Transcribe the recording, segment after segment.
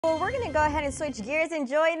Well, we're going to go ahead and switch gears and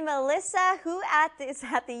join Melissa, who is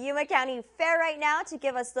at the Yuma County Fair right now, to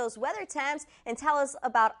give us those weather temps and tell us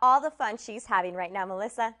about all the fun she's having right now.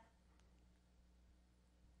 Melissa.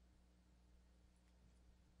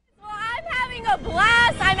 Well, I'm having a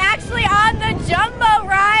blast. I'm actually on the jumbo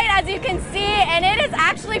ride, as you can see, and it is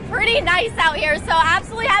actually pretty nice out here. So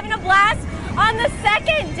absolutely having a blast on the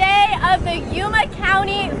second day of the Yuma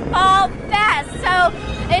County Fall Fest. So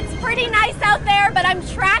it's pretty nice out there, but I'm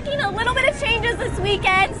tracking a little bit of changes this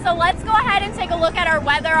weekend. So let's go ahead and take a look at our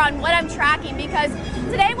weather on what I'm tracking, because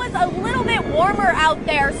today was a little bit warmer out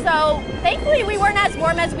there. So thankfully we weren't as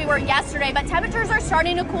warm as we were yesterday, but temperatures are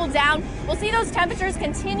starting to cool down. We'll see those temperatures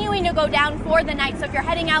continuing to go down for the night. So if you're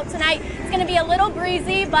heading out tonight, it's going to be a little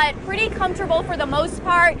breezy, but pretty comfortable for the most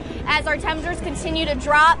part as our temperatures continue to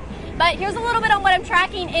drop. But here's a little bit on what I'm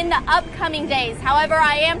tracking in the upcoming days. However,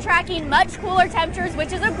 I am tracking much cooler temperatures,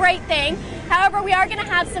 which is a great thing. However, we are going to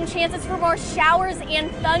have some chances for more showers and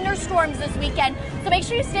thunderstorms this weekend. So make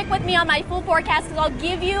sure you stick with me on my full forecast, because I'll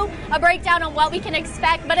give you a breakdown on what we can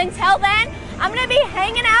expect. But until then, I'm going to be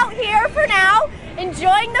hanging out here for now,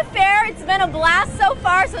 enjoying the fair. It's been a blast so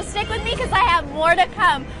far, so stick with me because I have more to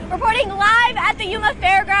come. Reporting live at the Yuma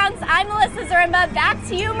Fairgrounds, I'm Melissa Zaremba. Back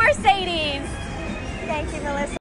to you, Mercedes. Thank you, Melissa.